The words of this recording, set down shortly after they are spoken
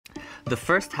The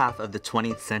first half of the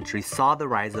 20th century saw the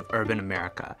rise of urban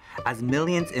America, as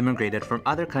millions immigrated from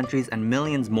other countries and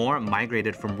millions more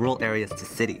migrated from rural areas to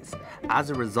cities. As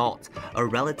a result, a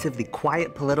relatively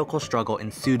quiet political struggle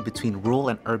ensued between rural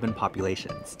and urban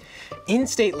populations. In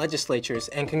state legislatures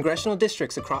and congressional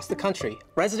districts across the country,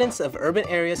 residents of urban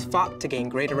areas fought to gain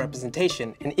greater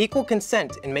representation and equal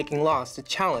consent in making laws to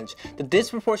challenge the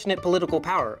disproportionate political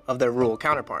power of their rural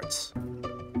counterparts.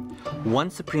 One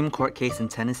Supreme Court case in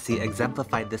Tennessee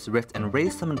exemplified this rift and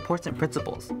raised some important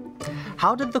principles.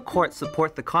 How did the court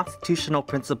support the constitutional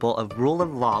principle of rule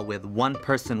of law with one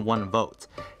person, one vote?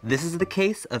 This is the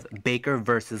case of Baker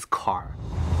versus Carr.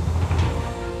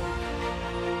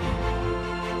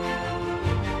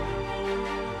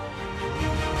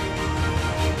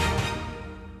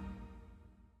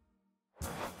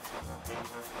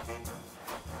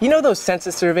 You know those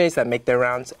census surveys that make their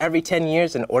rounds every 10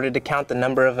 years in order to count the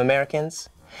number of Americans?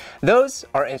 Those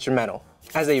are instrumental,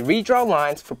 as they redraw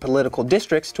lines for political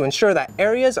districts to ensure that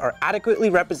areas are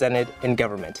adequately represented in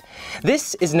government.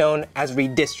 This is known as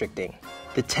redistricting.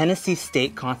 The Tennessee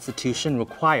State Constitution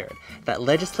required that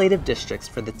legislative districts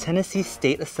for the Tennessee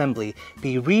State Assembly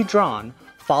be redrawn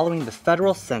following the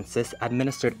federal census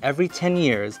administered every 10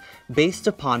 years based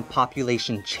upon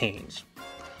population change.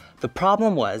 The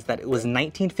problem was that it was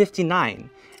 1959,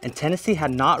 and Tennessee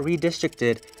had not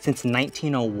redistricted since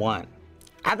 1901.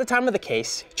 At the time of the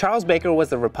case, Charles Baker was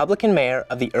the Republican mayor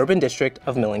of the urban district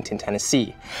of Millington,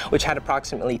 Tennessee, which had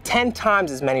approximately 10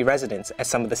 times as many residents as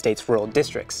some of the state's rural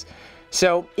districts.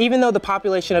 So, even though the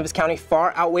population of his county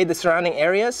far outweighed the surrounding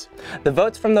areas, the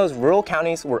votes from those rural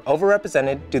counties were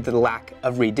overrepresented due to the lack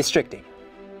of redistricting.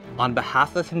 On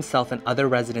behalf of himself and other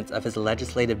residents of his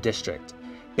legislative district,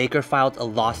 Baker filed a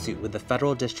lawsuit with the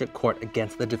federal district court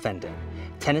against the defendant,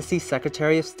 Tennessee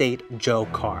Secretary of State Joe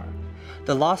Carr.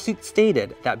 The lawsuit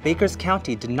stated that Baker's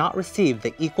county did not receive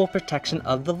the equal protection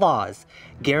of the laws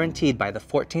guaranteed by the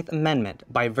 14th Amendment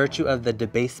by virtue of the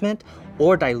debasement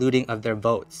or diluting of their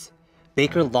votes.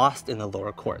 Baker lost in the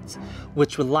lower courts,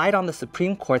 which relied on the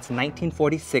Supreme Court's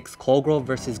 1946 Colgrove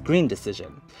v. Green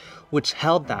decision, which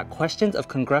held that questions of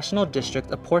congressional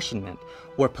district apportionment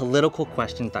were political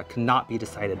questions that could not be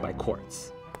decided by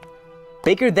courts.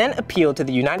 Baker then appealed to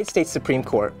the United States Supreme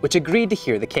Court, which agreed to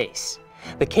hear the case.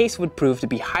 The case would prove to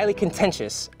be highly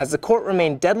contentious, as the court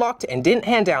remained deadlocked and didn't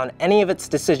hand down any of its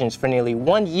decisions for nearly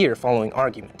 1 year following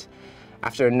argument.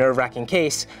 After a nerve-wracking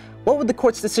case, what would the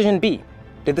court's decision be?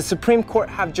 Did the Supreme Court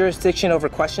have jurisdiction over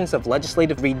questions of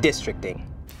legislative redistricting?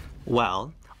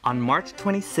 Well, on March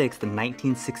 26,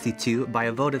 1962, by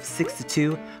a vote of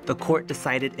 6-2, the court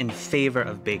decided in favor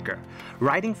of Baker.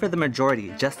 Writing for the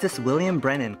majority, Justice William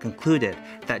Brennan concluded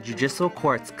that judicial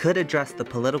courts could address the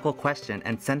political question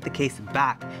and sent the case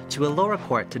back to a lower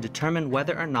court to determine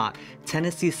whether or not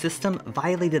Tennessee's system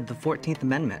violated the 14th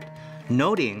Amendment,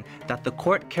 noting that the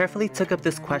court carefully took up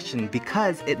this question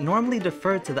because it normally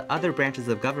deferred to the other branches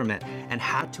of government and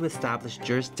had to establish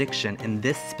jurisdiction in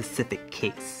this specific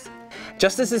case.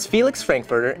 Justices Felix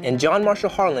Frankfurter and John Marshall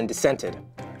Harlan dissented.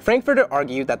 Frankfurter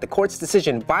argued that the court's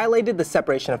decision violated the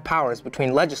separation of powers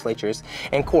between legislatures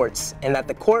and courts, and that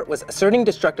the court was asserting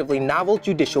destructively novel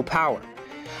judicial power.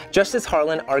 Justice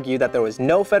Harlan argued that there was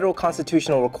no federal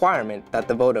constitutional requirement that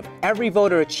the vote of every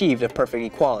voter achieved a perfect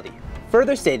equality,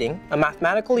 further stating a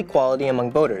mathematical equality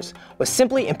among voters was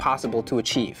simply impossible to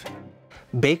achieve.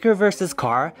 Baker versus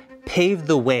Carr paved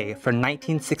the way for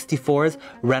 1964's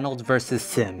Reynolds versus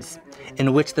Sims,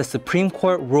 in which the Supreme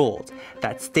Court ruled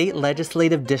that state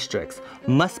legislative districts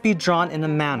must be drawn in a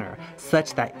manner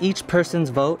such that each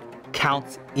person's vote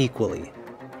counts equally.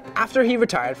 After he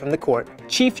retired from the court,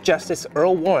 Chief Justice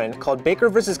Earl Warren called Baker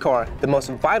versus Carr the most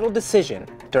vital decision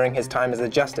during his time as a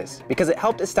justice because it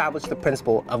helped establish the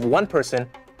principle of one person,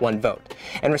 one vote,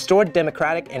 and restored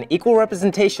democratic and equal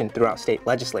representation throughout state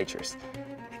legislatures.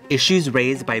 Issues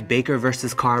raised by Baker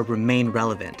versus Carr remain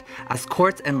relevant as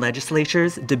courts and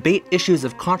legislatures debate issues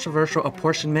of controversial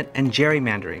apportionment and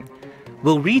gerrymandering.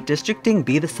 Will redistricting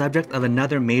be the subject of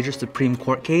another major Supreme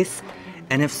Court case?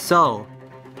 And if so,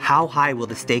 how high will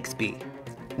the stakes be?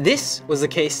 This was the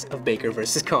case of Baker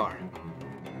versus Carr.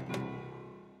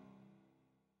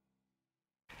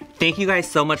 Thank you guys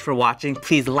so much for watching.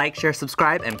 Please like, share,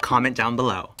 subscribe, and comment down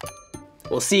below.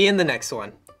 We'll see you in the next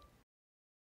one.